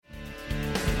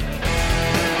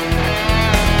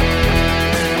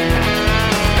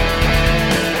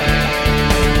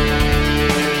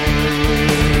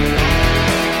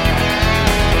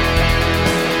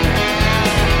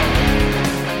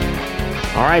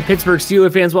right, Pittsburgh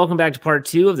Steelers fans, welcome back to part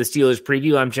 2 of the Steelers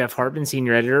preview. I'm Jeff Hartman,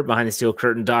 senior editor behind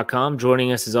thesteelcurtain.com.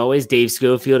 Joining us as always, Dave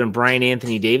Schofield and Brian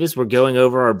Anthony Davis. We're going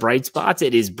over our bright spots.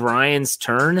 It is Brian's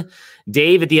turn.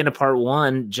 Dave, at the end of part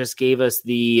 1, just gave us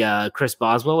the Chris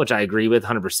Boswell, which I agree with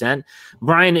 100%.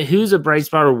 Brian, who's a bright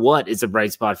spot, or what is a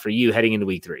bright spot for you heading into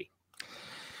week 3?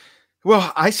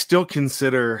 Well, I still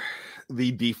consider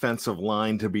the defensive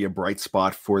line to be a bright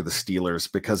spot for the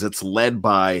Steelers because it's led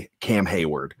by Cam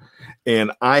Hayward.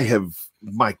 And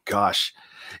my gosh,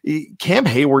 Cam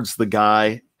Hayward's the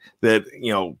guy that,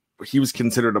 he was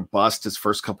considered a bust his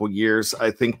first couple of years.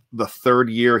 I think the third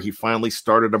year he finally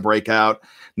started to break out.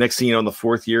 Next thing you know, in the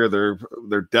fourth year,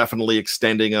 they're definitely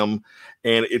extending him.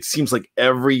 And it seems like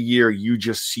every year you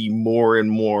just see more and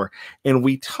more. And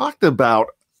we talked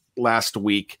about last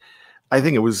week, I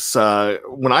think it was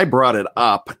when I brought it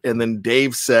up, and then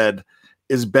Dave said,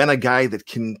 is Ben a guy that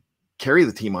can carry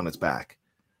the team on his back?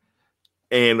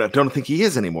 And I don't think he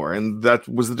is anymore. And that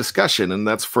was the discussion, and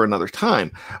that's for another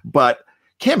time. But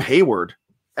Cam Hayward,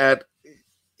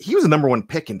 he was a number 1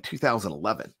 pick in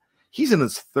 2011. He's in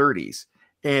his 30s.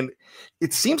 And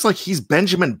it seems like he's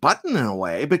Benjamin Button in a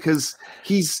way because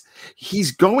he's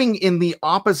going in the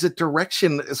opposite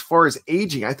direction as far as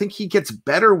aging. I think he gets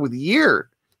better with years.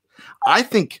 I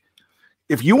think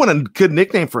if you want a good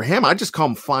nickname for him, I just call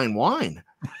him Fine Wine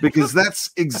because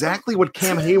that's exactly what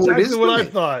Cam Hayward is. That's what I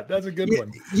thought. That's a good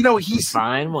one. He's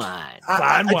Fine Wine.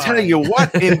 I tell you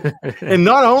what, and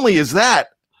not only is that,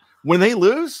 when they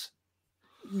lose,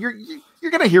 you're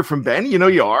going to hear from Ben.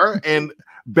 You are, and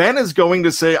Ben is going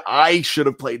to say, I should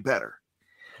have played better.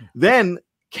 Then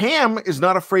Cam is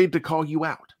not afraid to call you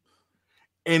out.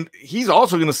 And he's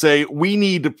also going to say, we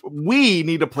need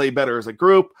to play better as a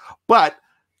group, but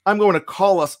I'm going to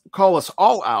call us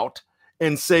all out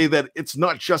and say that it's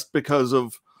not just because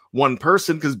of one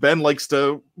person, because Ben likes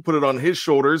to put it on his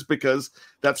shoulders because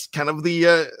that's kind of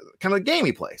the game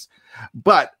he plays.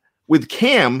 But with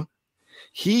Cam,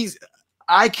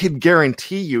 I could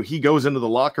guarantee you he goes into the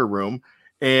locker room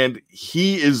and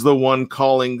he is the one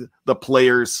calling the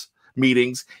players'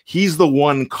 meetings. He's the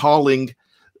one calling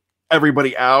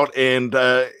everybody out and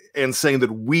saying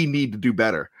that we need to do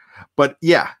better. But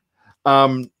yeah,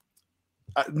 no,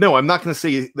 I'm not going to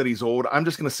say that he's old. I'm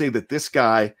just going to say that this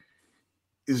guy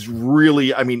is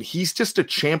really, he's just a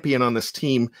champion on this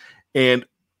team. And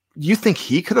you think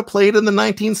he could have played in the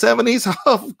 1970s?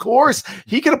 Of course,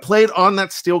 he could have played on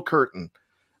that steel curtain.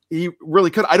 He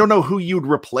really could. I don't know who you'd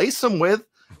replace him with,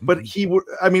 but he would.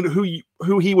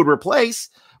 Who he would replace.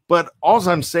 But all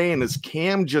I'm saying is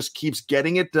Cam just keeps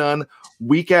getting it done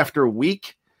week after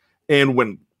week. And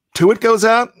when Tuitt goes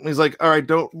out, he's like, all right,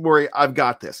 don't worry, I've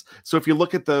got this. So if you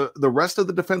look at the rest of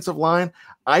the defensive line,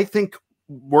 I think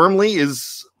Wormley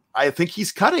I think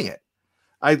he's cutting it.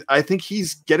 I think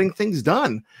he's getting things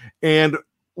done. And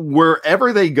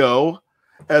wherever they go,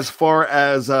 as far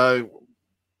as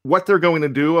what they're going to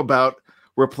do about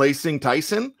replacing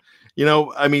Tyson,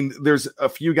 there's a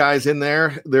few guys in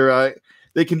there.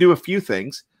 They can do a few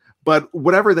things, but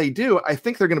whatever they do, I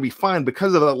think they're going to be fine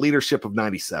because of the leadership of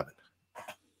 97.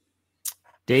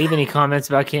 Dave, any comments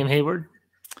about Cam Hayward?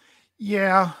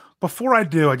 Yeah. Before I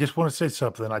do, I just want to say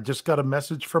something. I just got a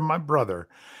message from my brother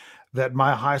that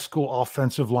my high school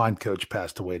offensive line coach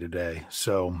passed away today.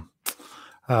 So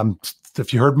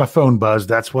if you heard my phone buzz,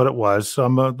 that's what it was.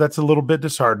 So that's a little bit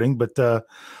disheartening, but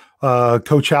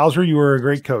Coach Hauser, you were a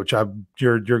great coach.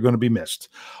 You're going to be missed.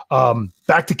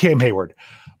 Back to Cam Hayward.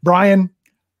 Brian,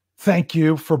 thank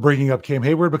you for bringing up Cam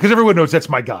Hayward because everyone knows that's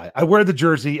my guy. I wear the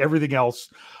jersey, everything else.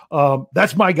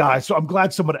 That's my guy. So I'm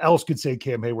glad someone else could say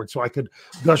Cam Hayward so I could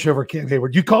gush over Cam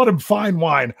Hayward. You called him Fine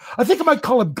Wine. I think I might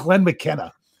call him Glenn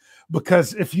McKenna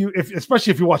because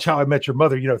especially if you watch How I Met Your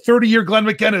Mother, 30-year Glenn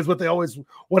McKenna is what they always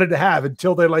wanted to have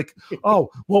until they're like,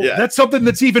 that's something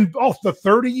that's even, the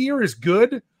 30-year is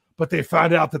good. But they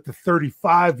found out that the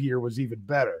 35-year was even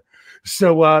better.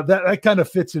 So that kind of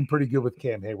fits in pretty good with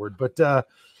Cam Hayward. But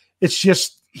it's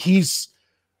just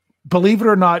believe it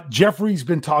or not, Jeffrey's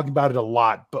been talking about it a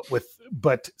lot.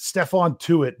 But Stephon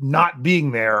Tuitt not being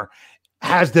there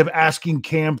has them asking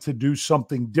Cam to do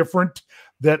something different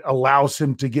that allows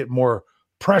him to get more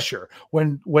pressure.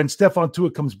 When Stephon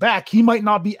Tuitt comes back, he might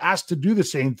not be asked to do the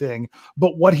same thing,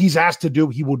 but what he's asked to do,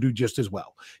 he will do just as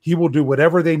well. He will do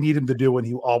whatever they need him to do, and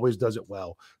he always does it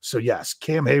well. So yes,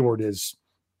 Cam Hayward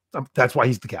that's why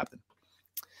he's the captain.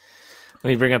 Let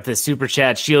me bring up this super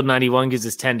chat. Shield 91 gives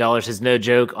us $10. Says no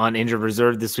joke on injured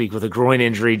reserve this week with a groin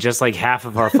injury, just like half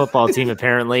of our football team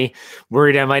apparently.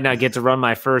 Worried I might not get to run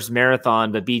my first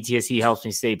marathon, but BTSE helps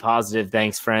me stay positive.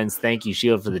 Thanks, friends. Thank you,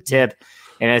 Shield, for the tip.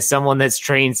 And as someone that's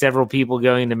trained several people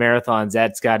going to marathons,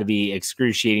 that's got to be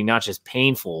excruciating, not just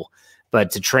painful,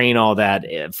 but to train all that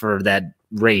for that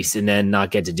race and then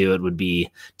not get to do it would be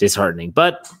disheartening.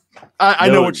 But I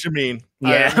know what you mean.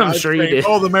 Yeah, I'm sure you do.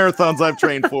 All the marathons I've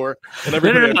trained for. And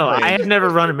no. I have never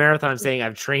run a marathon saying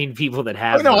I've trained people that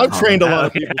have. No, I've trained a lot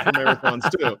of people for marathons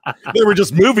too. They were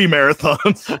just movie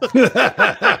marathons.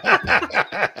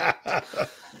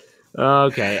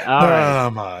 Okay. All right. Oh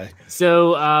my.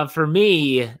 So for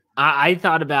me, I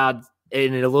thought about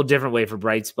in a little different way for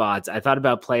bright spots. I thought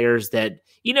about players that,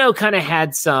 kind of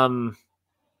had some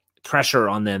pressure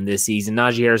on them this season.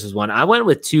 Najee Harris was one. I went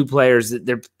with two players that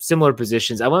they're similar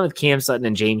positions. I went with Cam Sutton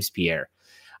and James Pierre.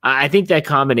 I think that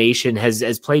combination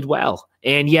has played well.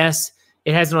 And yes,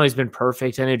 it hasn't always been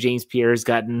perfect. I know James Pierre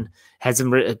had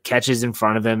some catches in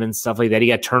front of him and stuff like that. He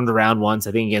got turned around once,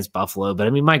 I think, against Buffalo. But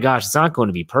I mean, my gosh, it's not going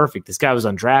to be perfect. This guy was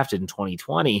undrafted in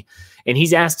 2020, and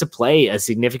he's asked to play a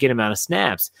significant amount of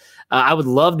snaps. I would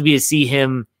love to see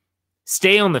him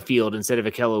stay on the field instead of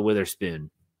Ahkello Witherspoon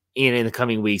in the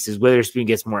coming weeks as Witherspoon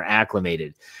gets more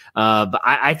acclimated. But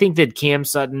I think that Cam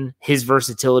Sutton, his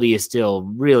versatility is still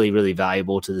really, really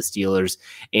valuable to the Steelers.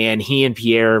 And he and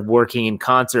Pierre working in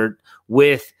concert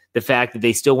with the fact that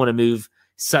they still want to move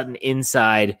Sutton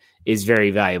inside is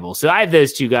very valuable. So I have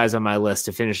those two guys on my list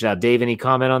to finish it out. Dave, any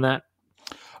comment on that?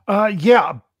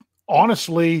 Yeah,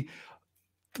 honestly,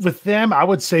 with them, I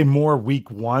would say more week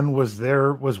one was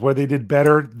where they did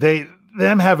better.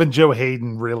 Them having Joe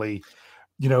Hayden really,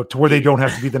 to where they don't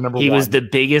have to be the number one. He was the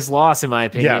biggest loss, in my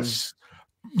opinion. Yes.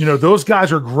 Those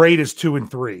guys are great as 2 and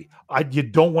 3. You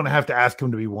don't want to have to ask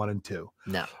them to be 1 and 2.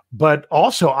 No. But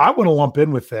also, I want to lump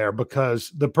in with there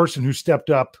because the person who stepped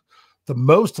up the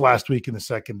most last week in the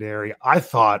secondary, I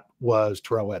thought, was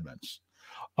Terrell Edmonds,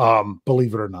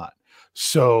 believe it or not.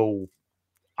 So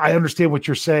I understand what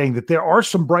you're saying, that there are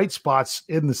some bright spots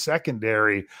in the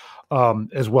secondary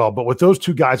as well. But with those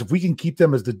two guys, if we can keep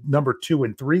them as the number 2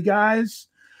 and 3 guys,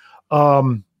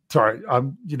 that's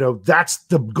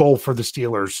the goal for the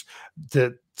Steelers.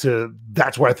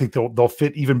 That's where I think they'll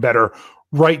fit even better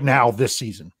right now this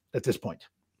season at this point.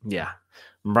 Yeah.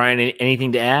 Brian,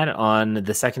 anything to add on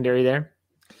the secondary there?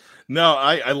 No,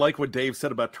 I like what Dave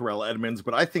said about Terrell Edmonds,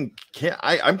 but I think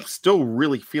I'm still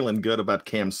really feeling good about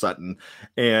Cam Sutton.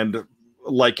 And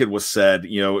like it was said,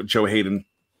 Joe Hayden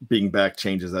being back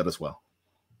changes that as well.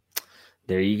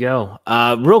 There you go.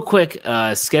 Real quick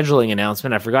scheduling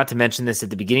announcement. I forgot to mention this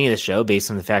at the beginning of the show based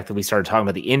on the fact that we started talking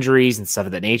about the injuries and stuff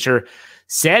of that nature.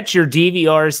 Set your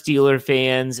DVR, Steeler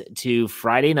fans, to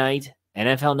Friday night,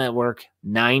 NFL Network,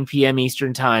 9 p.m.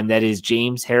 Eastern time. That is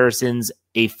James Harrison's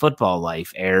A Football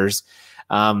Life airs.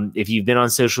 If you've been on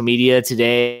social media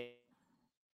today,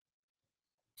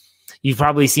 you've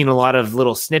probably seen a lot of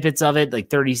little snippets of it, like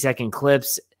 30-second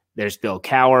clips. There's Bill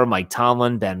Cowher, Mike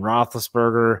Tomlin, Ben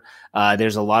Roethlisberger.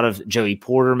 There's a lot of Joey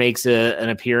Porter makes an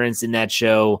appearance in that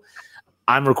show.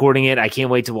 I'm recording it. I can't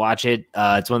wait to watch it.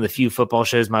 It's one of the few football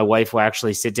shows my wife will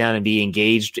actually sit down and be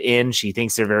engaged in. She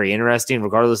thinks they're very interesting,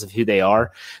 regardless of who they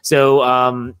are.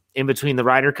 So in between the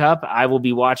Ryder Cup, I will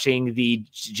be watching the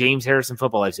James Harrison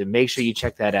Football Life. So make sure you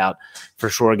check that out for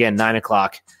sure. Again,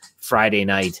 9:00 Friday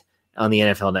night on the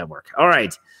NFL Network. All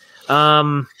right.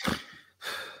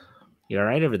 You all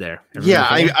right over there? Yeah,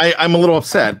 I'm a little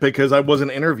upset because I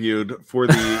wasn't interviewed for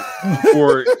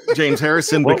James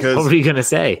Harrison. Because what were you going to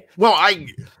say? Well,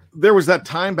 there was that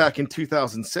time back in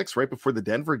 2006, right before the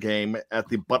Denver game at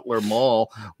the Butler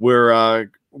Mall, where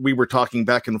we were talking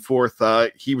back and forth.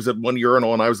 He was at one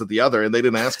urinal and I was at the other, and they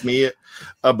didn't ask me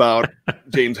about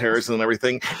James Harrison and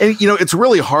everything. And it's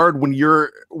really hard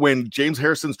when James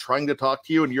Harrison's trying to talk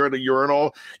to you and you're at a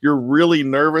urinal. You're really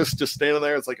nervous just standing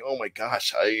there. It's like, oh my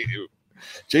gosh,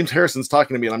 James Harrison's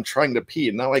talking to me and I'm trying to pee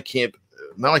and now I can't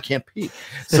pee.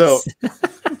 So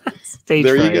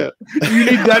there you go. You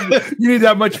need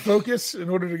that much focus in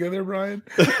order to go there, Brian.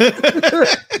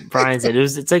 Brian said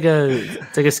it's like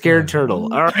a scared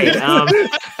turtle. All right.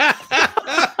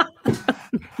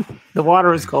 The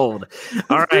water is cold.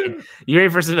 All right. You ready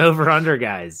for some over-under,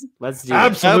 guys? Let's do it.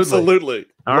 Absolutely.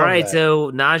 All right.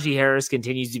 So Najee Harris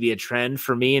continues to be a trend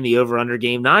for me in the over-under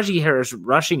game. Najee Harris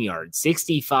rushing yards,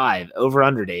 65.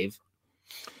 Over-under, Dave.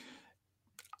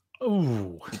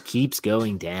 Ooh. It keeps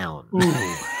going down.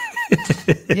 Ooh.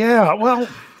 Yeah, well,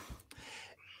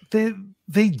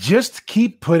 they just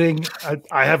keep putting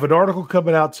I have an article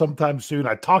coming out sometime soon.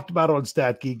 I talked about it on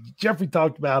StatGeek. Jeffrey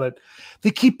talked about it.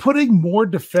 They keep putting more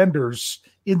defenders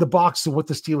in the box than what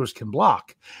the Steelers can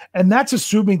block. And that's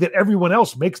assuming that everyone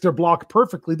else makes their block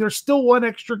perfectly. There's still one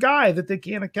extra guy that they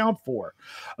can't account for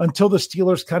until the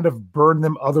Steelers kind of burn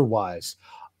them otherwise.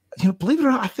 believe it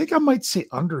or not, I think I might say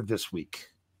under this week.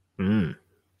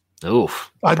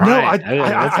 Oof. I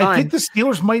think the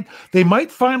Steelers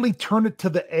might finally turn it to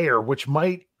the air, which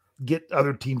might get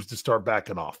other teams to start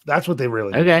backing off. That's what they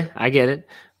really need. Okay, I get it.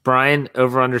 Brian,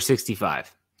 over under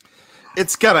 65.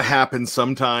 It's got to happen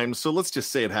sometime. So let's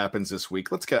just say it happens this week.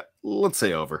 Let's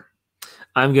say over.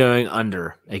 I'm going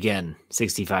under again,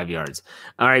 65 yards.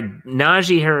 All right,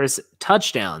 Najee Harris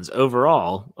touchdowns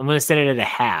overall. I'm going to set it at a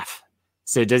half.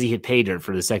 So does he hit pay dirt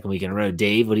for the second week in a row?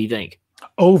 Dave, what do you think?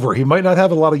 Over. He might not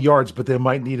have a lot of yards, but they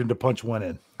might need him to punch one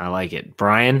in. I like it.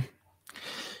 Brian?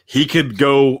 He could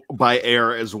go by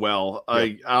air as well.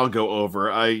 Yeah. I'll go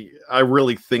over. I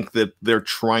really think that they're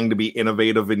trying to be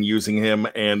innovative in using him,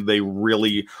 and they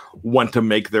really want to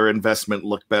make their investment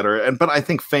look better. But I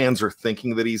think fans are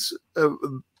thinking that he's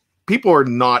people are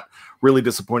not really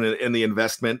disappointed in the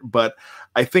investment, but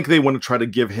I think they want to try to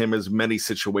give him as many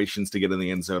situations to get in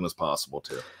the end zone as possible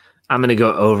too. I'm going to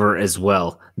go over as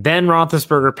well. Ben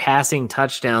Roethlisberger passing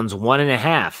touchdowns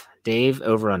 1.5. Dave,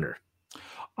 over under.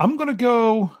 I'm going to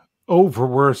go over.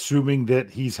 We're assuming that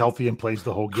he's healthy and plays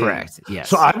the whole game. Correct. Yes.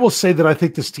 So I will say that I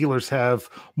think the Steelers have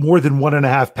more than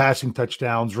 1.5 passing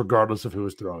touchdowns, regardless of who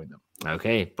is throwing them.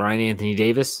 Okay. Brian Anthony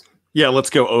Davis. Yeah, let's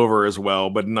go over as well,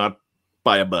 but not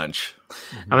by a bunch.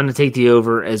 I'm going to take the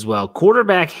over as well.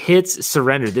 Quarterback hits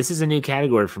surrendered. This is a new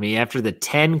category for me. After the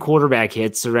 10 quarterback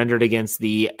hits surrendered against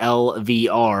the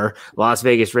LVR, Las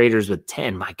Vegas Raiders with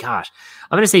 10. My gosh.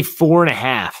 I'm going to say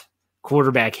 4.5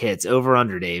 quarterback hits. Over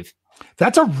under, Dave.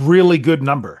 That's a really good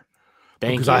number.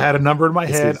 Thank you. I had a number in my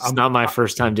head. It's not my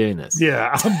first time doing this.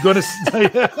 Yeah, I'm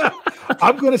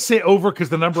going to say over because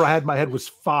the number I had in my head was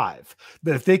 5.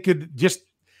 That if they could just,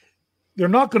 they're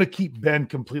not going to keep Ben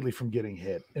completely from getting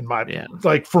hit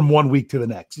like from 1 week to the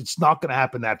next. It's not going to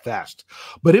happen that fast.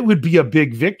 But it would be a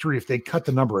big victory if they cut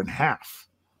the number in half.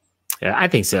 Yeah, I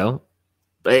think so.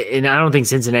 And I don't think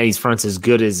Cincinnati's front's as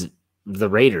good as the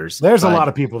Raiders. There's a lot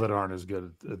of people that aren't as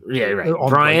good. Yeah, right.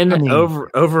 Brian,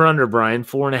 over under, Brian,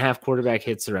 4.5 quarterback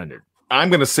hits surrendered. I'm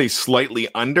going to say slightly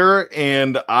under,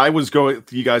 and I was going,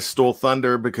 you guys stole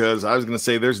thunder because I was going to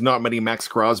say there's not many Max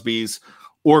Crosbys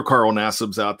or Carl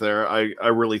Nassibs out there. I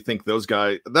really think those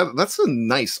guys, that's a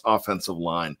nice offensive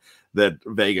line that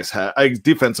Vegas has, a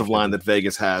defensive line that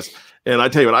Vegas has. And I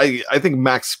tell you what, I think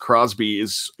Max Crosby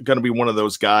is going to be one of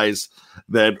those guys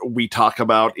that we talk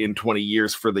about in 20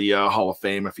 years for the Hall of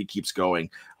Fame if he keeps going.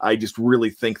 I just really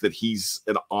think that he's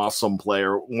an awesome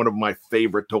player, one of my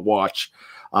favorite to watch,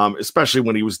 especially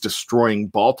when he was destroying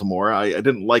Baltimore. I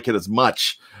didn't like it as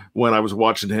much when I was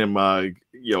watching him,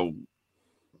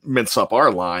 mince up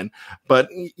our line. But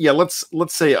yeah, let's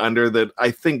say under that.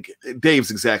 I think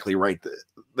Dave's exactly right.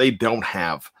 They don't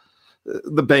have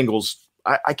the Bengals.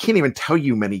 I can't even tell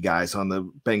you many guys on the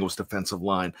Bengals defensive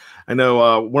line. I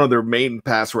know one of their main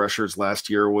pass rushers last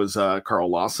year was Carl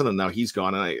Lawson, and now he's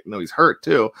gone, and I know he's hurt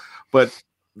too. But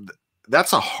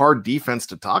that's a hard defense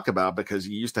to talk about because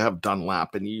you used to have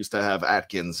Dunlap and you used to have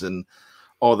Atkins and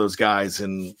all those guys,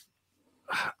 and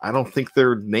I don't think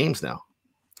they're names now.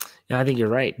 Yeah, I think you're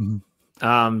right.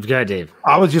 Mm-hmm. Go ahead, Dave.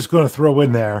 I was just going to throw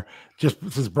in there, just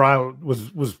since Brian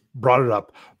was brought it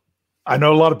up. I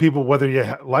know a lot of people, whether you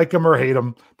like them or hate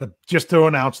them, that just to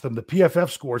announce them, the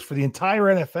PFF scores for the entire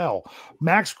NFL.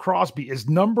 Max Crosby is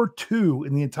number 2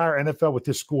 in the entire NFL with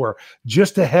this score,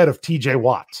 just ahead of TJ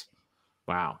Watt.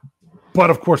 Wow. But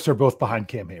of course, they're both behind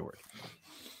Cam Hayward.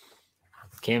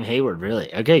 Cam Hayward,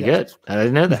 really? Okay, good. I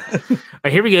didn't know that. All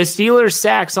right, here we go. Steelers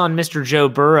sacks on Mr. Joe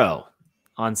Burrow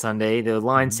on Sunday. The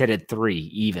line set at 3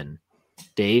 even.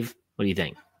 Dave, what do you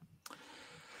think?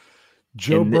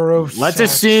 Joe Burrow. Let's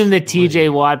assume that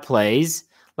TJ Watt plays.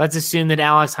 Let's assume that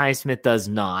Alex Highsmith does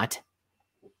not.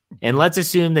 And let's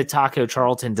assume that Taco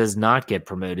Charlton does not get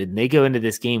promoted. And they go into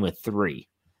this game with 3.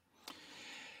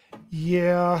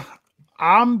 Yeah,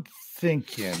 I'm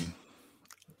thinking.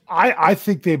 I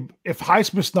think if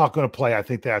Highsmith's not going to play, I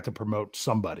think they have to promote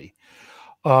somebody.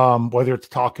 Whether it's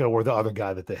Taco or the other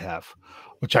guy that they have,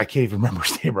 which I can't even remember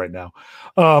his name right now.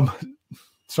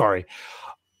 Sorry.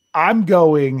 I'm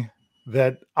going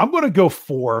to go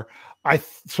 4.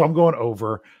 So I'm going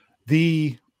over.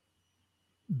 The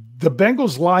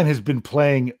Bengals line has been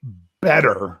playing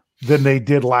better than they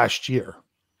did last year,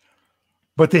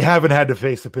 but they haven't had to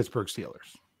face the Pittsburgh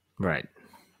Steelers. Right.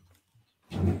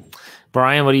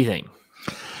 Brian, what do you think?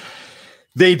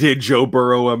 They did Joe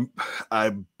Burrow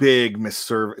a big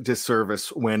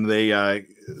disservice when they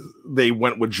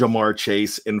went with Jamar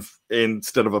Chase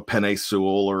instead of a Penei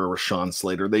Sewell or a Rashawn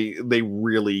Slater. They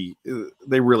really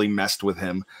messed with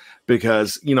him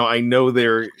because I know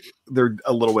they're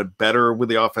a little bit better with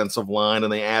the offensive line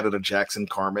and they added a Jackson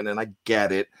Carman and I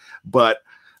get it, but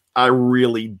I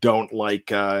really don't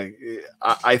like.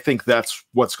 I think that's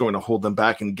what's going to hold them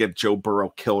back and get Joe Burrow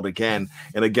killed again.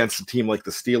 And against a team like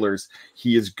the Steelers,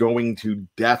 he is going to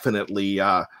definitely.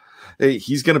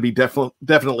 He's going to be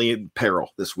definitely in peril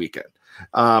this weekend.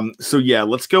 So yeah,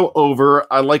 let's go over.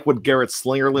 I like what Garrett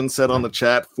Slingerland said on the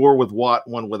chat: 4 with Watt,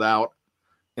 1 without,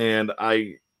 and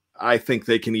I think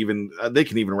they can even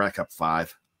rack up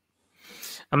 5.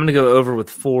 I'm going to go over with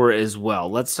 4 as well.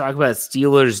 Let's talk about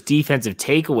Steelers' defensive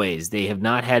takeaways. They have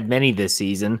not had many this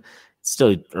season. It's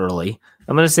still early.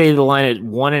 I'm going to say the line at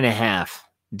 1.5.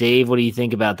 Dave, what do you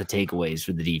think about the takeaways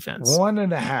for the defense?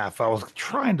 1.5. I was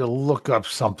trying to look up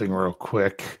something real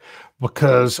quick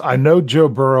because I know Joe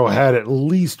Burrow had at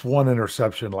least 1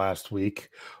 interception last week.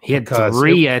 He had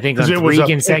 3, I think, on 3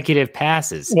 consecutive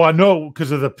passes. Well, no,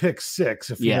 because of the pick 6,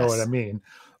 if you know what I mean.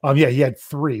 Yeah, he had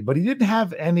 3, but he didn't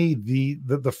have any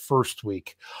the first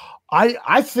week.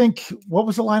 I think, what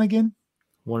was the line again?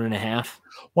 1.5.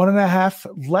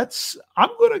 1.5. I'm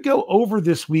going to go over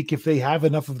this week if they have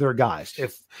enough of their guys.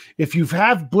 If you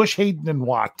have Bush, Hayden, and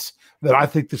Watts, that I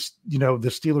think the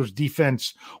Steelers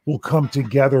defense will come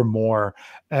together more.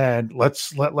 And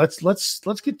let's get 2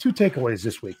 takeaways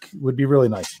this week. Would be really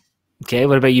nice. Okay,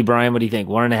 what about you, Brian? What do you think?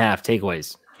 1.5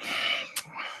 takeaways.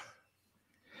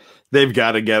 They've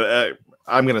got to get.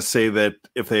 I'm going to say that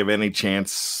if they have any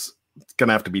chance, it's going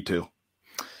to have to be 2.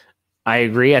 I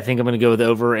agree. I think I'm going to go with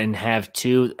over and have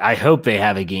 2. I hope they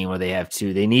have a game where they have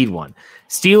 2. They need 1.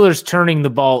 Steelers turning the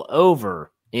ball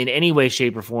over in any way,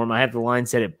 shape, or form. I have the line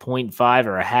set at 0.5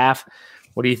 or a half.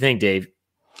 What do you think, Dave?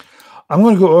 I'm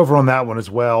going to go over on that one as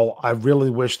well. I really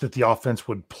wish that the offense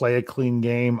would play a clean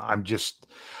game. I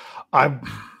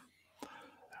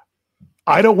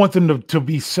don't want them to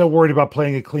be so worried about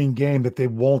playing a clean game that they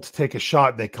won't take a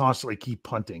shot and they constantly keep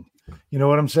punting. You know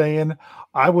what I'm saying?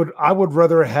 I would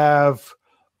rather have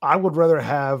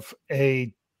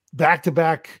a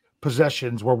back-to-back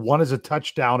possessions where one is a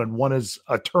touchdown and one is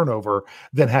a turnover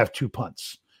than have 2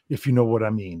 punts, if you know what I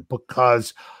mean,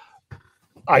 because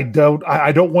I don't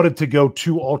want it to go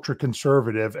too ultra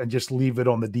conservative and just leave it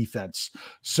on the defense.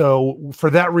 So for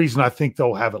that reason, I think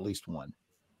they'll have at least 1.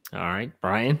 All right,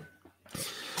 Brian.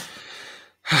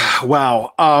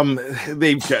 Wow.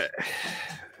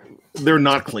 They're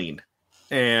not clean.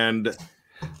 And,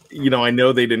 I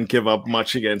know they didn't give up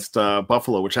much against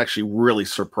Buffalo, which actually really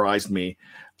surprised me.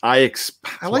 I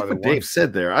like what Dave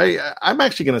said there. I'm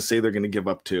actually going to say they're going to give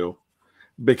up 2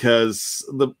 because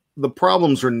the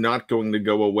problems are not going to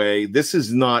go away. This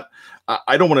is not,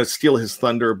 I don't want to steal his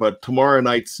thunder, but tomorrow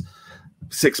night's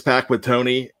 6-pack with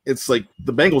Tony, it's like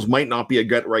the Bengals might not be a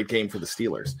gut-right game for the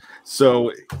Steelers.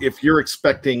 So if you're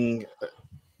expecting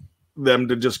them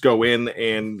to just go in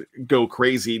and go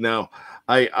crazy, now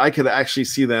I could actually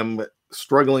see them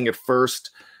struggling at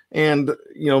first and,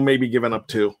 maybe giving up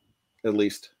 2 at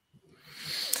least.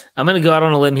 I'm going to go out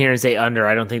on a limb here and say under.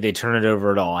 I don't think they turn it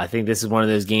over at all. I think this is one of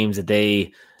those games that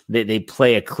they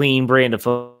play a clean brand of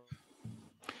football.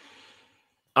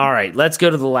 All right, let's go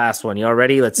to the last one. Y'all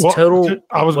ready? I was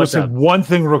going to say one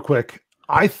thing real quick.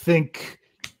 I think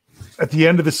at the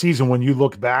end of the season, when you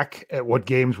look back at what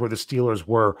games where the Steelers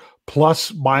were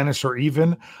plus, minus, or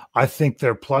even, I think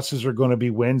their pluses are going to be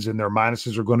wins and their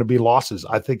minuses are going to be losses.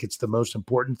 I think it's the most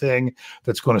important thing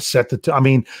that's going to set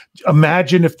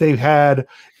imagine if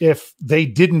they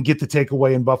didn't get the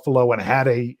takeaway in Buffalo and had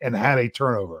a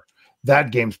turnover.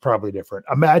 That game's probably different.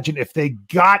 Imagine if they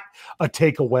got a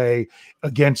takeaway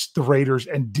against the Raiders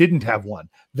and didn't have one.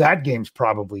 That game's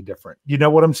probably different. You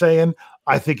know what I'm saying?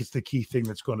 I think it's the key thing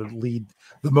that's going to lead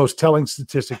the most telling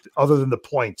statistic, other than the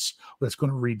points, that's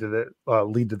going to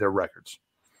lead to their records.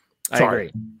 Sorry. I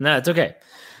agree. No, it's okay.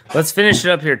 Let's finish it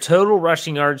up here. Total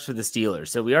rushing yards for the Steelers.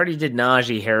 So we already did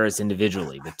Najee Harris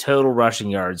individually, but total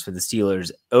rushing yards for the Steelers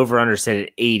over under set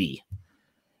at 80.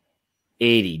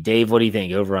 80. Dave, what do you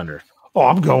think? Over under? Oh,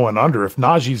 I'm going under. If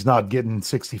Najee's not getting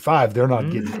 65, they're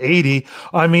not getting 80.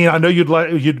 I mean, I know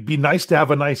you'd be nice to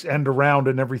have a nice end around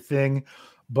and everything,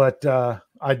 but I'm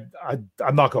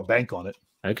not going to bank on it.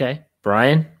 Okay,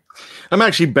 Brian. I'm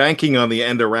actually banking on the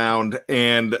end around,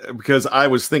 and because I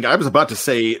was about to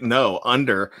say no,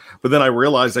 under, but then I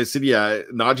realized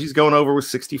Najee's going over with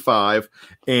 65,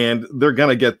 and they're going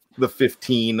to get the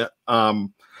 15.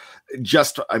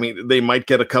 They might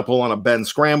get a couple on a Ben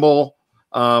scramble.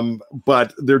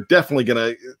 But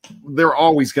they're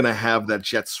always gonna have that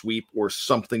jet sweep or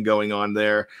something going on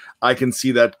there. I can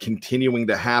see that continuing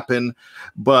to happen,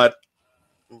 but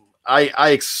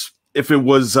if it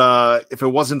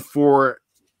wasn't for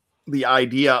the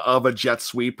idea of a jet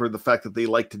sweep or the fact that they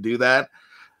like to do that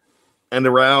and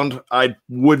around, I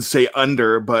would say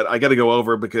under, but I got to go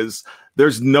over because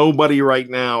there's nobody right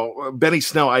now. Benny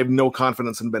Snell, I have no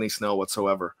confidence in Benny Snell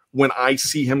whatsoever. When I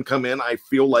see him come in, I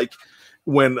feel like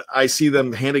when I see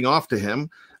them handing off to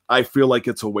him, I feel like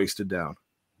it's a wasted down.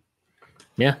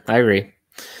 Yeah, I agree.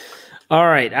 All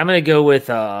right, I'm going to go with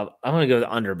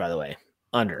under, by the way.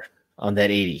 Under on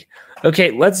that 80.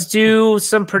 Okay, let's do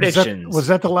some predictions. Was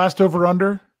that the last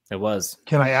over-under? It was.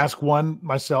 Can I ask one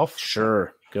myself?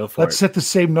 Sure, go for it. Let's set the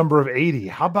same number of 80.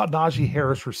 How about Najee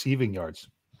Harris receiving yards?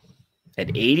 At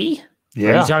 80? Yeah.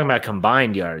 Are you talking about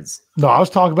combined yards? No, I was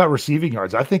talking about receiving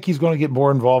yards. I think he's going to get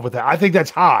more involved with that. I think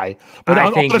that's high, but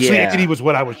honestly, 80 was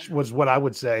what I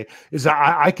would say. Is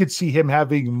I could see him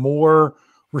having more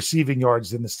receiving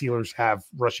yards than the Steelers have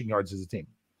rushing yards as a team.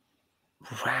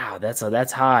 Wow,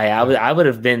 that's high. I would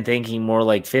have been thinking more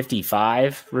like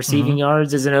 55 receiving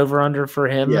yards as an over under for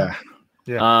him. Yeah.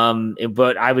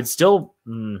 But I would still.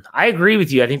 I agree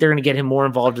with you. I think they're going to get him more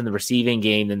involved in the receiving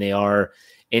game than they are.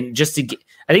 And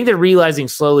I think they're realizing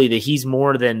slowly that he's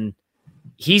more of a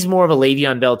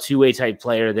Le'Veon Bell two-way type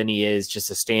player than he is just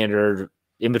a standard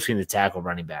in between the tackle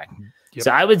running back. Yep.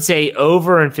 So I would say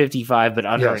over in 55, but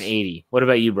under in 80. What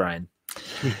about you, Brian?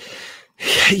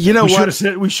 You know what?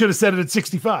 We should have said it at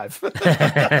 65.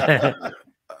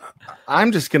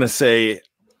 I'm just going to say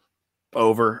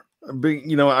over. But,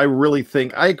 I really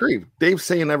think I agree. Dave's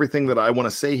saying everything that I want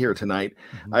to say here tonight.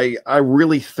 I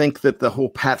really think that the whole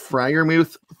Pat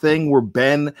Freiermuth thing, where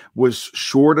Ben was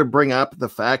sure to bring up the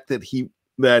fact that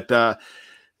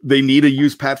they need to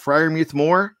use Pat Freiermuth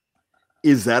more.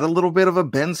 Is that a little bit of a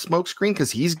Ben smokescreen?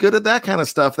 Because he's good at that kind of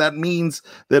stuff. That means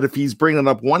that if he's bringing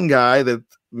up one guy, that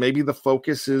maybe the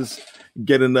focus is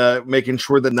making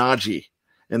sure that Najee.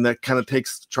 And that kind of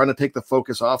trying to take the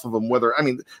focus off of them.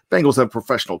 Bengals have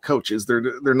professional coaches. They're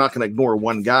not going to ignore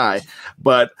one guy.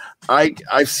 But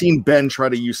I've seen Ben try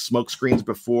to use smoke screens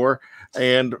before,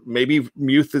 and maybe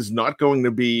Muth is not going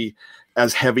to be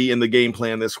as heavy in the game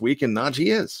plan this week, and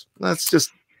Najee is. That's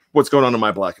just what's going on in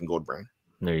my black and gold brain.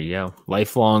 There you go.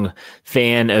 Lifelong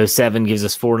fan 07 gives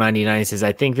us 499. Says,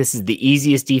 I think this is the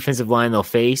easiest defensive line they'll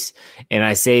face, and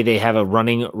I say they have a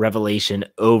running revelation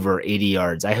over 80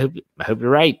 yards. I hope you're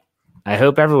right. I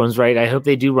hope everyone's right. I hope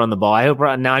they do run the ball. I hope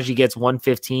Najee gets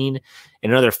 115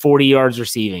 and another 40 yards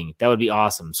receiving. That would be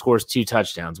awesome. Scores 2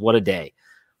 touchdowns. What a day.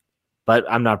 But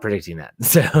I'm not predicting that.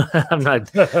 So I'm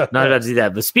not about to do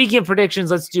that. But speaking of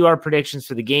predictions, let's do our predictions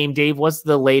for the game. Dave, what's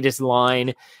the latest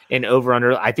line in over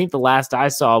under? I think the last I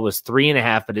saw was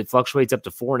 3.5, but it fluctuates up to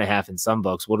 4.5 in some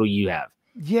books. What do you have?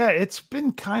 Yeah, it's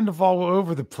been kind of all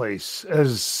over the place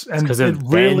because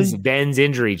of Ben's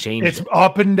injury change. It's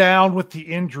up and down with the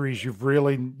injuries. You've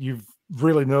really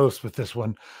noticed with this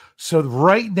one. So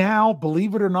right now,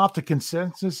 believe it or not, the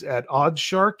consensus at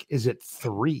OddsShark is at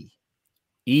 3.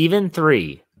 Even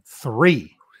 3.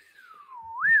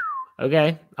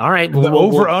 Okay. All right. The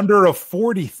over-under of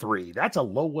 43. That's a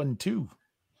low one, too.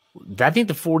 I think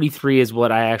the 43 is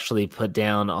what I actually put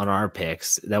down on our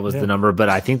picks. That was the number, but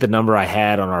I think the number I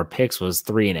had on our picks was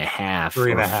 3.5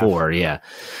 or 4. Yeah.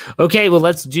 Okay. Well,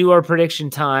 let's do our prediction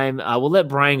time. We'll let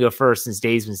Brian go first since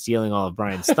Dave's been stealing all of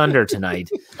Brian's thunder tonight.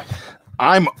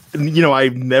 I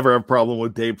never have a problem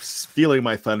with Dave stealing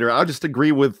my thunder. I'll just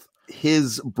agree with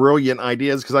his brilliant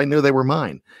ideas because I knew they were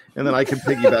mine, and then I can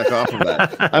piggyback off of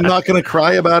that. I'm not going to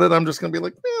cry about it. I'm just going to be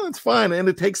like, yeah, it's fine, and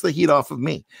it takes the heat off of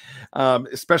me,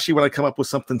 especially when I come up with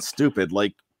something stupid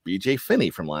like BJ Finney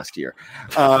from last year,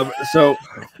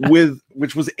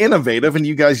 which was innovative, and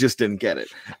you guys just didn't get it.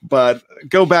 But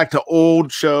go back to old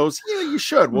shows. Yeah, you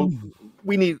should. Well,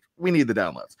 we need the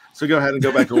downloads. So go ahead and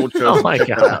go back to old shows. Oh my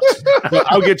God.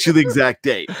 I'll get you the exact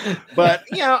date. But,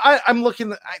 I'm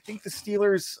looking, I think the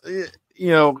Steelers,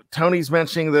 Tony's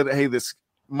mentioning that, hey, this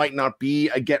might not be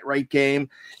a get right game.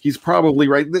 He's probably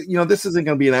right. This isn't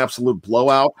going to be an absolute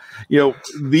blowout.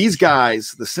 These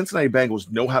guys, the Cincinnati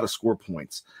Bengals, know how to score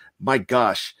points. My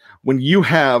gosh, when you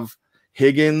have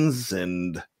Higgins,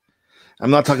 and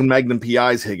I'm not talking Magnum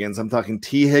PI's Higgins, I'm talking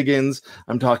T. Higgins,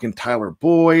 I'm talking Tyler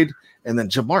Boyd, and then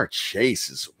Jamar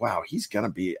Chase he's going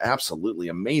to be absolutely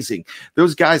amazing.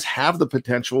 Those guys have the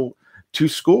potential to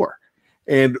score,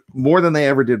 and more than they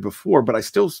ever did before. But I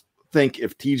still think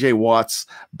if TJ Watt's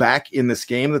back in this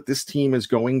game, that this team is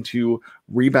going to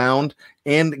rebound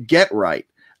and get right.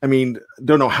 I mean,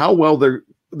 don't know how well they're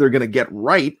going to get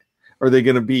right. Are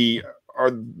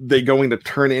are they going to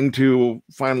turn into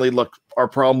finally, look, our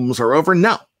problems are over?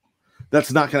 No,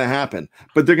 that's not going to happen.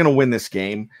 But they're going to win this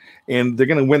game, and they're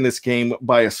going to win this game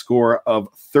by a score of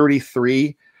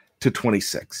 33-26.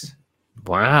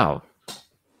 Wow.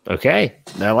 Okay,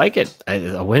 I like it.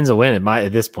 A win's a win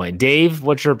at this point. Dave,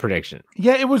 what's your prediction?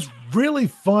 Yeah, it was really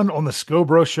fun on the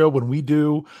Scobro show when we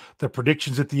do the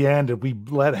predictions at the end, and we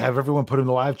have everyone put in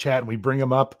the live chat and we bring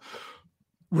them up.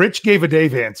 Rich gave a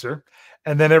Dave answer,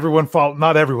 and then everyone followed.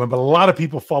 Not everyone, but a lot of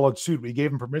people followed suit. We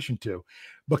gave him permission to,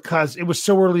 because it was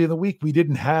so early in the week. We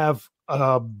didn't have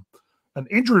an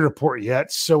injury report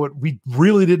yet, so we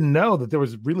really didn't know that there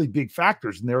was really big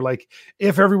factors. And they're like,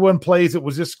 if everyone plays, it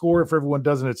was this score. If everyone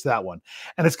doesn't, it's that one.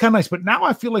 And it's kind of nice. But now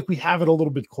I feel like we have it a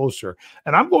little bit closer.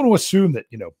 And I'm going to assume that,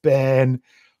 Ben,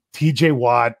 TJ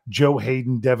Watt, Joe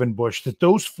Hayden, Devin Bush, that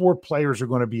those 4 players are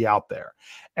going to be out there.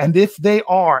 And if they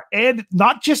are, and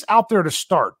not just out there to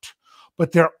start,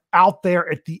 but they're out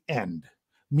there at the end,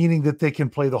 meaning that they can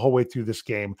play the whole way through this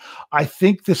game, I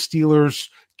think the Steelers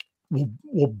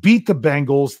will beat the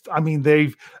Bengals. I mean,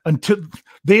 they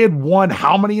had won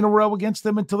how many in a row against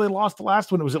them until they lost the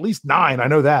last one? It was at least 9. I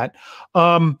know that.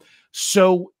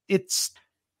 So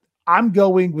I'm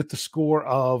going with the score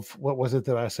of, what was it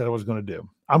that I said I was going to do?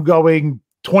 I'm going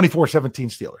 24-17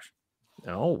 Steelers.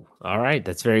 Oh, all right.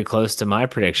 That's very close to my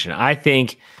prediction. I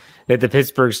think that the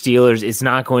Pittsburgh Steelers, it's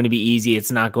not going to be easy.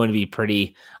 It's not going to be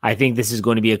pretty. I think this is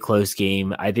going to be a close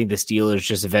game. I think the Steelers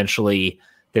just eventually,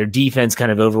 their defense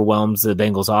kind of overwhelms the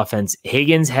Bengals offense.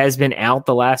 Higgins has been out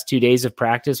the last 2 days of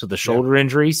practice with a shoulder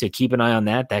injury, so keep an eye on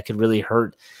that. That could really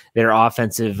hurt their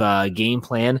offensive game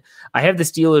plan. I have the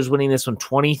Steelers winning this one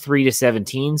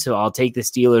 23-17, so I'll take the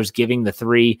Steelers giving the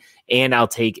 3, and I'll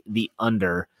take the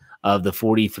under of the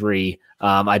 43.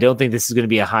 I don't think this is going to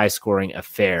be a high-scoring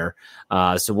affair,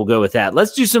 so we'll go with that.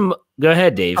 Let's do some – go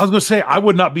ahead, Dave. I was going to say, I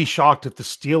would not be shocked if the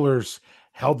Steelers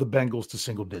held the Bengals to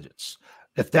single digits.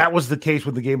 If that was the case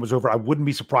when the game was over, I wouldn't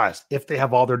be surprised if they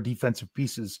have all their defensive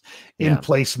pieces in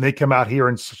place and they come out here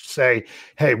and say,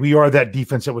 hey, we are that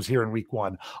defense that was here in week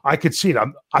 1. I could see it.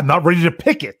 I'm not ready to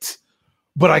pick it,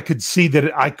 but I could see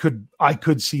that I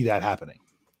could see that happening.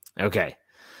 Okay.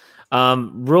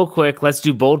 Real quick, let's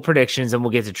do bold predictions and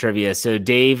we'll get to trivia. So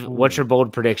Dave, what's your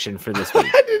bold prediction for this week?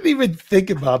 I didn't even think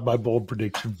about my bold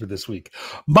prediction for this week.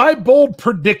 My bold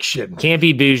prediction can't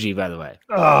be bougie, by the way.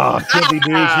 Oh, can't be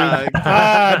bougie.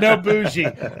 No bougie.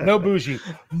 No bougie.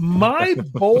 My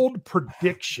bold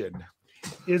prediction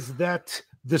is that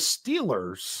the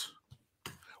Steelers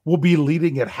will be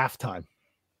leading at halftime.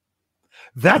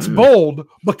 That's bold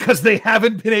because they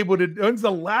haven't been able to. When's the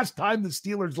last time the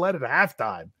Steelers led at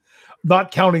halftime?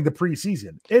 Not counting the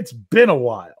preseason. It's been a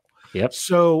while. Yep.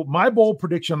 So my bold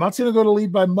prediction, I'm not saying they're going to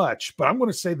lead by much, but I'm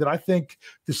going to say that I think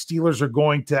the Steelers are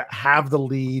going to have the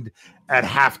lead at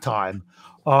halftime.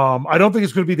 I don't think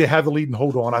it's going to be they have the lead and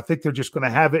hold on. I think they're just going to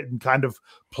have it and kind of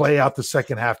play out the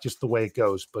second half just the way it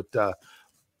goes. But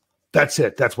that's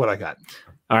it. That's what I got.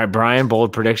 All right, Brian,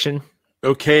 bold prediction.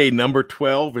 Okay, number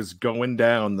 12 is going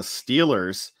down. The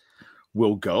Steelers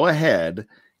will go ahead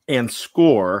and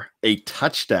score a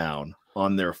touchdown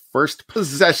on their first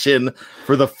possession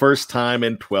for the first time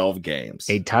in 12 games.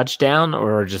 A touchdown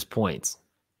or just points?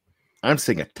 I'm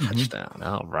saying a touchdown.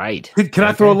 All right. Can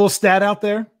I throw a little stat out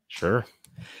there? Sure.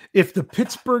 If the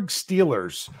Pittsburgh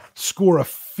Steelers score a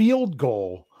field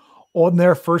goal on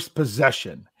their first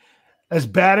possession, as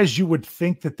bad as you would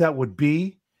think that would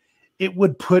be, it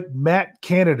would put Matt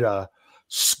Canada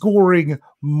scoring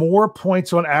more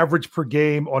points on average per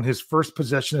game on his first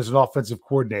possession as an offensive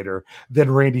coordinator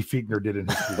than Randy Fichtner did in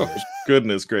his career.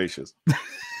 Goodness gracious.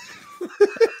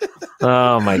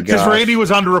 Oh my god! Because Randy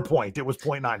was under a point. It was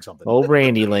 0.9 something. Old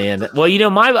Randy land. Well,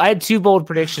 I had 2 bold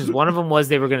predictions. One of them was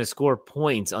they were going to score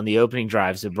points on the opening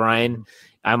drive. So Brian,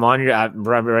 I'm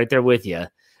right there with you.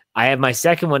 I have my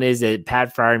second one is that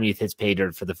Pat Freiermuth hits pay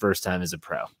dirt for the first time as a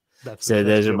pro.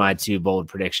 Those are my 2 bold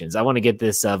predictions. I want to get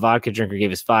this vodka drinker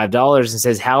gave us $5 and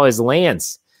says, how is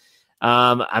Lance?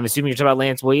 I'm assuming you're talking about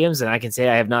Lance Williams, and I can say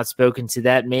I have not spoken to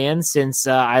that man since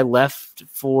I left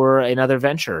for another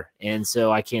venture. And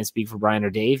so I can't speak for Brian or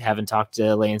Dave. Haven't talked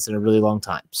to Lance in a really long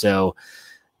time. So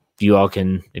you all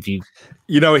can, if you...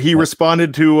 he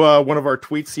responded to one of our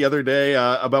tweets the other day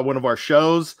about one of our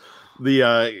shows.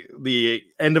 The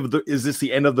end of the is this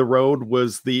the end of the road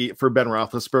was for Ben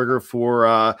Roethlisberger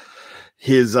for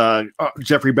his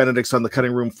Jeffrey Benedict's on the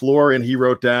cutting room floor, and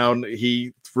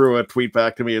he threw a tweet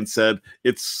back to me and said,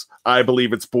 I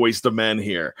believe it's Boys to Men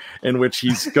here, in which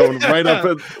he's going right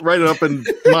up in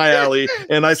my alley.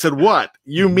 And I said, what?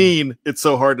 You mean it's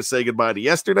so hard to say goodbye to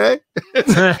yesterday?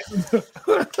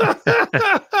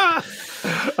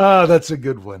 That's a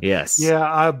good one. Yes.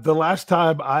 Yeah. The last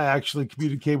time I actually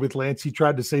communicated with Lance, he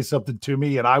tried to say something to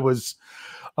me, and I was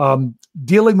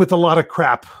dealing with a lot of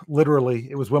crap. Literally,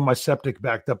 it was when my septic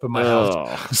backed up in my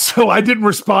house, so I didn't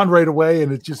respond right away,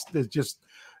 and it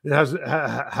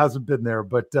hasn't been there.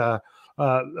 But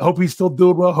hope he's still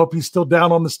doing well. Hope he's still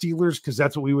down on the Steelers, because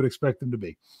that's what we would expect him to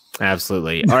be.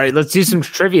 Absolutely. All right, let's do some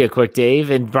trivia quick, Dave.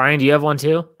 And Brian, do you have one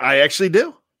too? I actually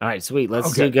do. All right, sweet.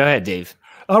 Let's do. Go ahead, Dave.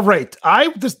 All right.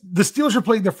 The Steelers are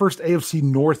playing their first AFC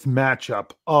North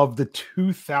matchup of the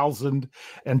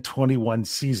 2021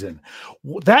 season.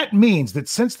 That means that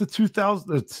since the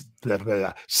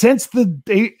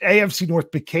AFC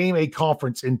North became a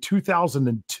conference in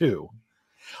 2002,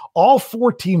 all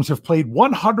four teams have played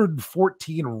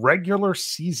 114 regular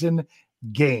season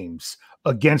games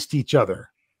against each other.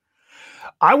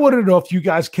 I want to know if you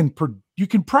guys can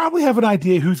probably have an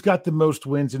idea who's got the most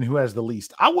wins and who has the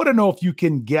least. I want to know if you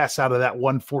can guess out of that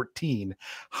 114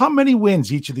 how many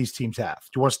wins each of these teams have.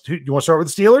 Do you want to start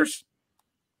with the Steelers?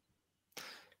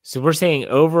 So we're saying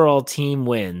overall team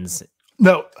wins.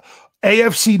 No,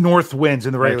 AFC North wins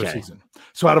in the regular season.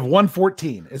 So out of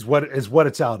 114 is what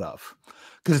it's out of,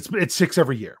 because it's 6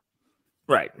 every year.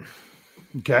 Right.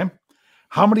 Okay.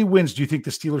 How many wins do you think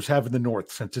the Steelers have in the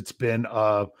North since it's been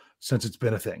a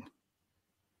thing?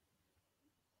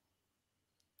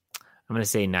 I'm going to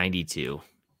say 92.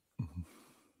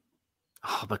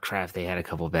 Oh, but crap, they had a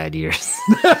couple bad years.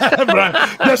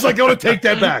 That's like, I want to take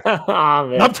that back.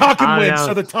 I'm talking wins, know.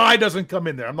 so the tie doesn't come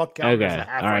in there. I'm not counting. Okay.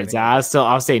 All right. So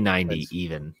I'll say 90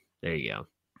 even. There you go.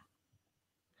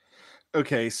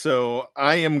 Okay, so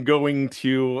I am going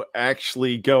to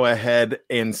actually go ahead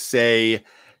and say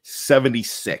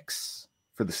 76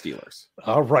 for the Steelers.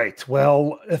 All right.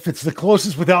 Well, if it's the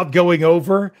closest without going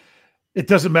over, it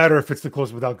doesn't matter if it's the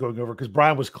closest without going over, because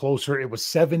Brian was closer. It was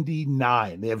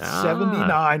 79. They have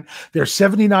 79. They're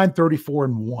 79, 34,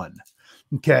 and 1.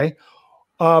 Okay.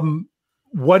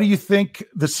 What do you think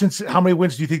how many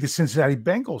wins do you think the Cincinnati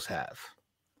Bengals have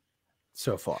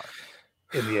so far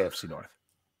in the AFC North?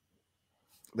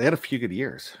 They had a few good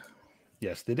years.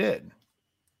 Yes, they did.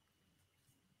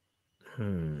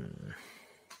 The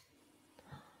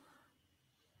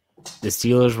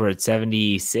Steelers were at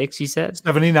 76, you said?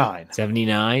 79.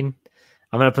 79.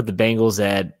 I'm going to put the Bengals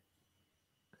at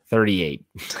 38.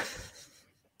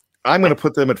 I'm going to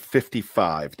put them at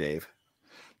 55, Dave.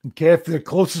 Okay, if they're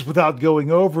closest without going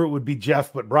over, it would be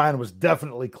Jeff, but Brian was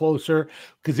definitely closer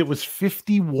because it was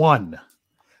 51.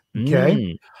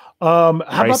 Okay. How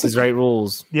Price is Right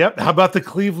rules. Yep. How about the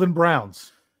Cleveland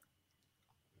Browns?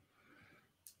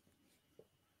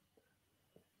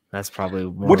 That's probably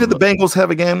more. What did the Bengals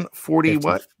have again? 40 50,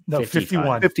 what? No,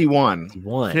 51. 51.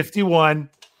 51.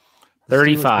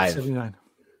 35. 79.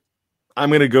 I'm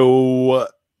going to go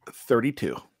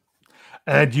 32.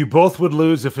 And you both would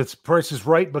lose if it's Price is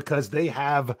Right, because they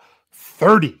have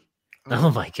 30.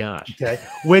 Oh my gosh. Okay.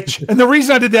 And the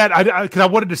reason I did that, because I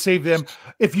wanted to save them.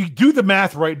 If you do the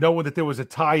math right, knowing that there was a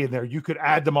tie in there, you could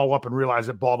add them all up and realize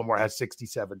that Baltimore has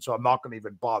 67. So I'm not going to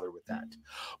even bother with that.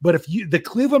 But if the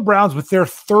Cleveland Browns with their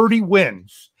 30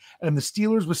 wins and the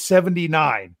Steelers with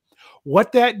 79,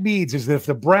 what that means is that if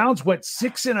the Browns went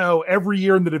 6-0 every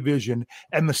year in the division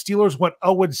and the Steelers went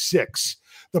 0-6,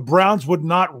 the Browns would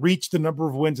not reach the number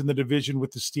of wins in the division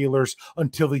with the Steelers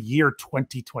until the year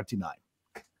 2029.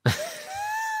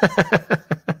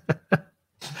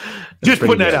 Just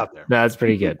putting that out there. No, that's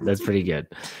pretty good. That's pretty good.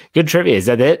 Good trivia. Is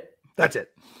that it? That's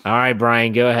it. All right,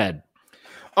 Brian, go ahead.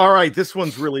 All right, this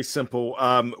one's really simple.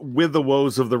 With the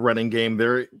woes of the running game,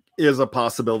 there is a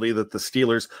possibility that the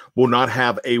Steelers will not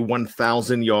have a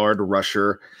 1,000-yard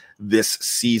rusher this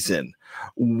season.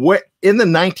 What in the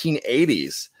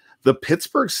 1980s, the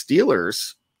Pittsburgh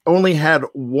Steelers only had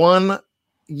 1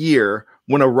 year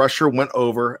when a rusher went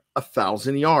over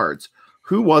 1,000 yards.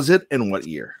 Who was it and what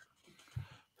year?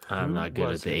 I'm not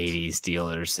good at the 80s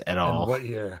Steelers at all. And what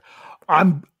year?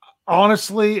 I'm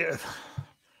honestly,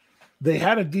 they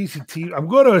had a decent team. I'm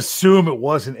going to assume it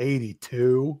wasn't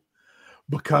 82,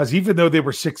 because even though they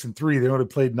were 6-3, they only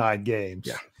played 9 games.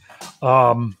 Yeah.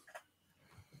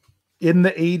 In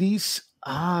the 80s,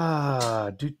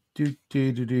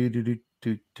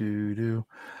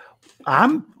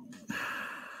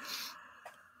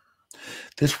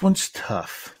 this one's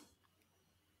tough.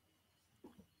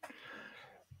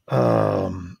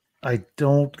 I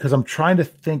don't, because I'm trying to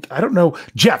think. I don't know.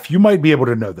 Jeff, you might be able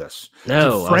to know this.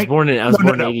 No, I was born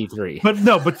in 83.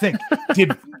 But think,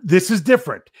 this is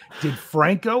different. Did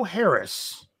Franco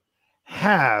Harris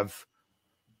have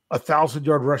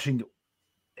 1,000-yard rushing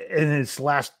in his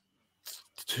last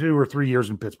 2 or 3 years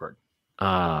in Pittsburgh?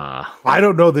 I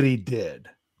don't know that he did.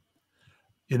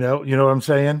 You know what I'm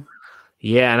saying?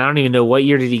 Yeah, and I don't even know what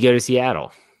year did he go to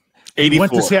Seattle. 84. He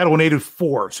went to Seattle in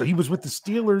 84. So he was with the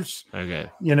Steelers. Okay.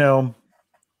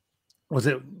 Was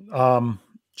it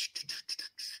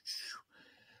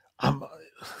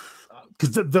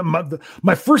because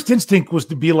my first instinct was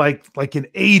to be like in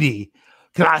 80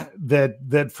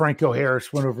 that Franco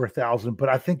Harris went over 1,000, but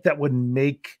I think that would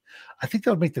make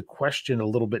the question a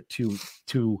little bit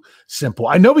too simple.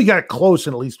 I know we got close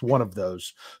in at least one of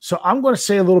those, so I'm going to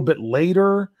say a little bit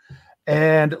later,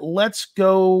 and let's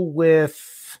go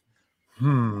with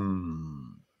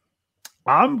I'm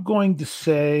going to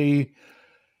say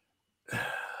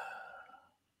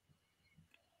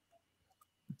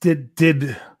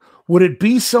would it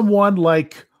be someone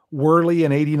like Worley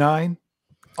in 89?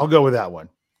 I'll go with that one.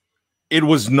 It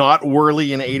was not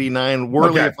Worley in 89.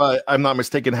 Worley, Okay. if I'm not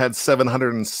mistaken, had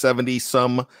 770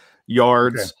 some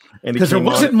yards. And Because there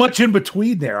wasn't much in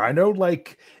between there. I know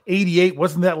like 88,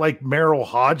 wasn't that like Merrill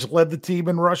Hodge led the team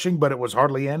in rushing, but it was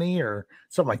hardly any or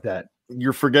something like that.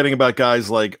 You're forgetting about guys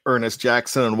like Ernest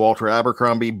Jackson and Walter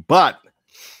Abercrombie. But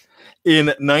in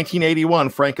 1981,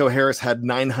 Franco Harris had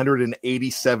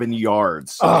 987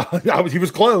 yards. He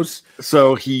was close.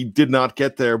 So he did not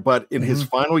get there. But in his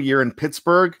final year in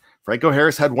Pittsburgh, Franco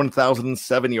Harris had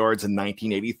 1,007 yards in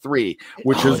 1983,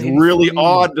 which is really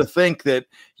odd to think that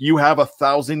you have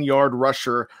 1,000-yard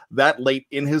rusher that late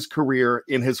in his career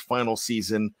in his final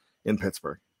season in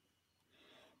Pittsburgh.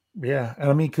 Yeah, and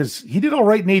I mean, because he did all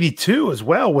right in 82 as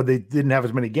well when they didn't have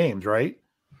as many games, right?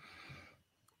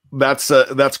 That's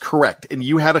correct. And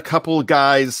you had a couple of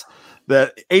guys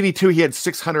that 82, he had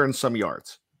 600 and some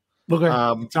yards. Okay,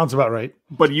 sounds about right.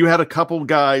 But you had a couple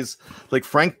guys like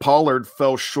Frank Pollard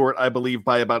fell short, I believe,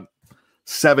 by about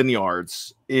 7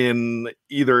 yards in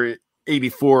either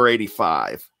 84 or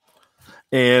 85.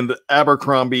 And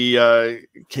Abercrombie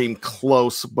came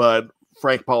close, but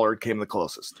Frank Pollard came the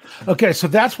closest. Okay, so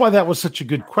that's why that was such a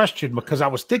good question, because I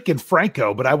was thinking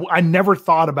Franco, but I never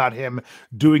thought about him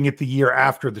doing it the year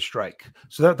after the strike.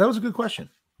 So that was a good question.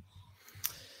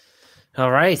 All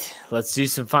right, let's do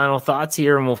some final thoughts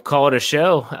here, and we'll call it a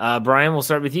show. Brian, we'll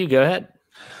start with you. Go ahead.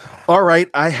 All right,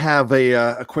 I have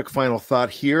a quick final thought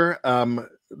here.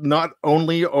 Not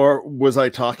only was I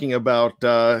talking about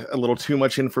a little too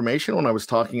much information when I was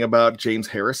talking about James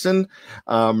Harrison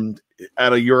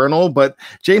at a urinal, but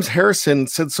James Harrison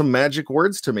said some magic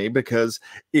words to me because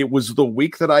it was the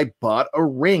week that I bought a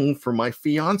ring for my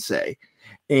fiance.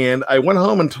 And I went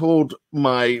home and told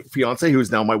my fiance, who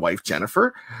is now my wife,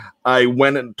 Jennifer, I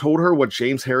went and told her what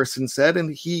James Harrison said,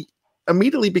 and he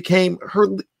immediately became her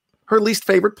least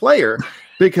favorite player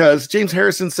because James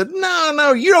Harrison said,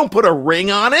 no, you don't put a ring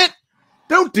on it.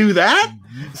 Don't do that.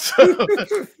 So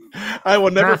I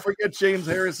will never forget James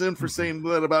Harrison for saying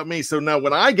that about me. So now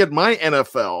when I get my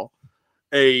NFL,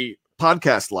 a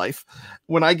podcast life,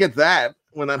 when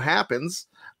that happens,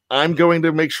 I'm going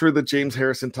to make sure that James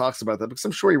Harrison talks about that because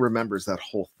I'm sure he remembers that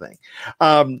whole thing.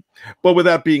 But with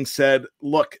that being said,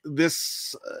 look,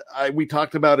 we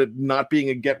talked about it not being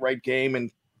a get right game, and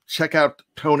check out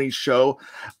Tony's show,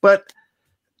 but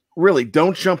really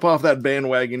don't jump off that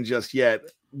bandwagon just yet.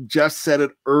 Jeff said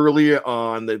it early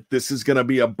on that this is going to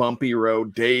be a bumpy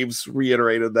road. Dave's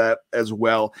reiterated that as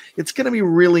well. It's going to be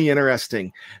really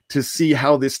interesting to see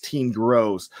how this team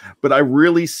grows, but I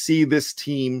really see this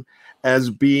team as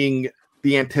being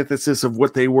the antithesis of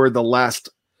what they were the last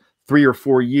 3 or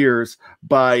 4 years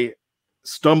by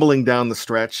stumbling down the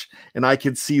stretch. And I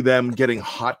could see them getting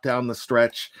hot down the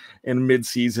stretch in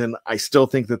midseason. I still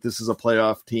think that this is a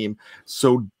playoff team.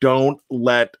 So don't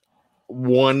let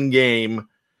one game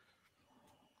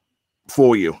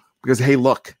fool you because, hey,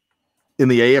 look, in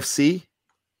the AFC,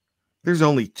 there's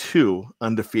only 2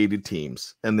 undefeated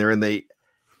teams, and they're in the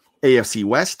AFC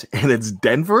West, and it's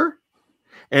Denver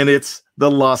and it's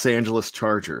the Los Angeles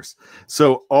Chargers.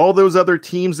 So all those other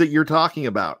teams that you're talking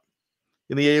about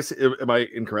in the AFC, am I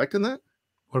incorrect in that?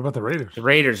 What about the Raiders? The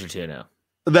Raiders are 2-0.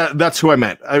 That's who I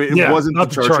meant. I mean, it wasn't the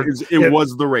Chargers. It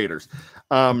was the Raiders.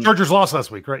 Chargers lost last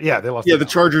week, right? Yeah, they lost. Yeah, the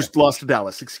Chargers lost to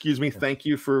Dallas. Excuse me. Thank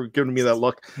you for giving me that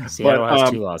look. Seattle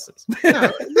has 2 losses.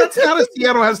 Yeah, that's not a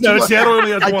Seattle has 2 losses. Seattle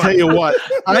only has 1. I tell you what,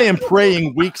 I am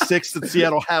praying week 6 that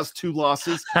Seattle has 2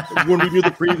 losses. When we do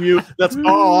the preview, that's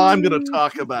all I'm going to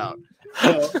talk about.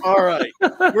 All right,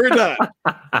 we're done.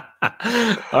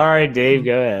 All right, Dave,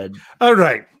 go ahead. All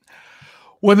right.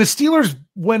 When the Steelers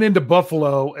went into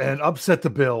Buffalo and upset the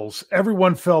Bills,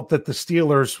 everyone felt that the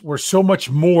Steelers were so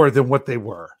much more than what they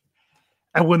were.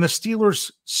 And when the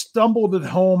Steelers stumbled at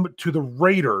home to the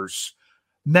Raiders,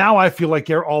 now I feel like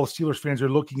all the Steelers fans are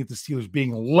looking at the Steelers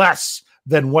being less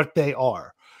than what they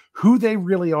are. who they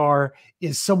really are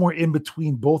is somewhere in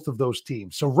between both of those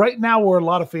teams. So right now where a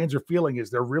lot of fans are feeling is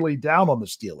they're really down on the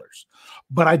Steelers,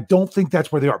 but I don't think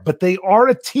that's where they are. But they are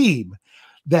a team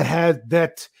that had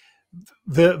that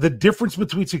the difference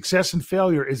between success and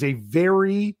failure is a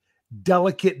very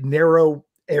delicate, narrow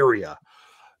area.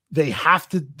 They have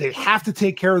to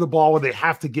take care of the ball and they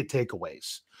have to get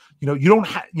takeaways. You don't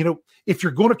have, if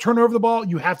you're going to turn over the ball,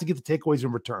 you have to get the takeaways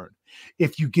in return.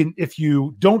 If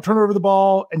you don't turn over the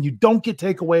ball and you don't get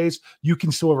takeaways, you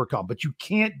can still overcome, but you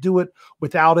can't do it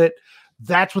without it.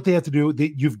 That's what they have to do.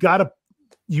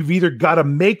 You've either got to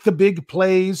make the big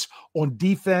plays on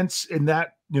defense in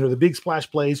that, the big splash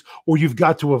plays, or you've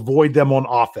got to avoid them on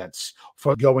offense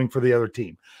for going for the other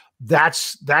team.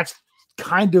 That's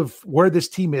kind of where this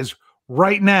team is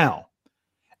right now.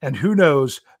 And who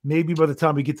knows, maybe by the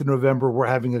time we get to November, we're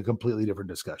having a completely different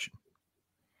discussion.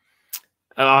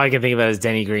 All I can think about is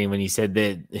Denny Green when you said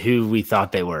that who we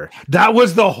thought they were. That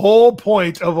was the whole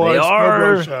point of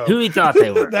our show. Who we thought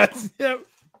they were. That's yeah.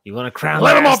 You want to crown?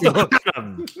 Let him off the hook.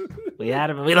 We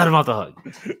had him and we let him off the hook.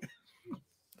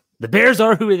 The Bears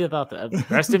are who they thought.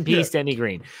 Rest in peace, Denny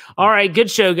Green. All right,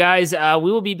 good show, guys.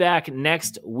 We will be back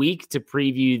next week to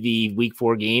preview the Week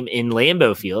 4 game in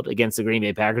Lambeau Field against the Green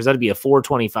Bay Packers. That'll be a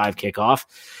 4:25 kickoff,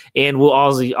 and we'll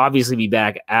also obviously be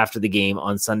back after the game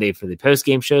on Sunday for the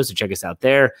post-game show. So check us out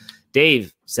there.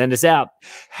 Dave, send us out.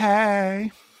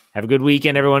 Hey, have a good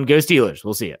weekend, everyone. Go Steelers.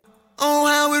 We'll see you. Oh,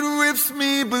 how it rips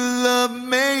me, but love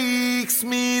makes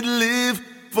me live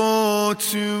for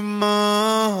tomorrow.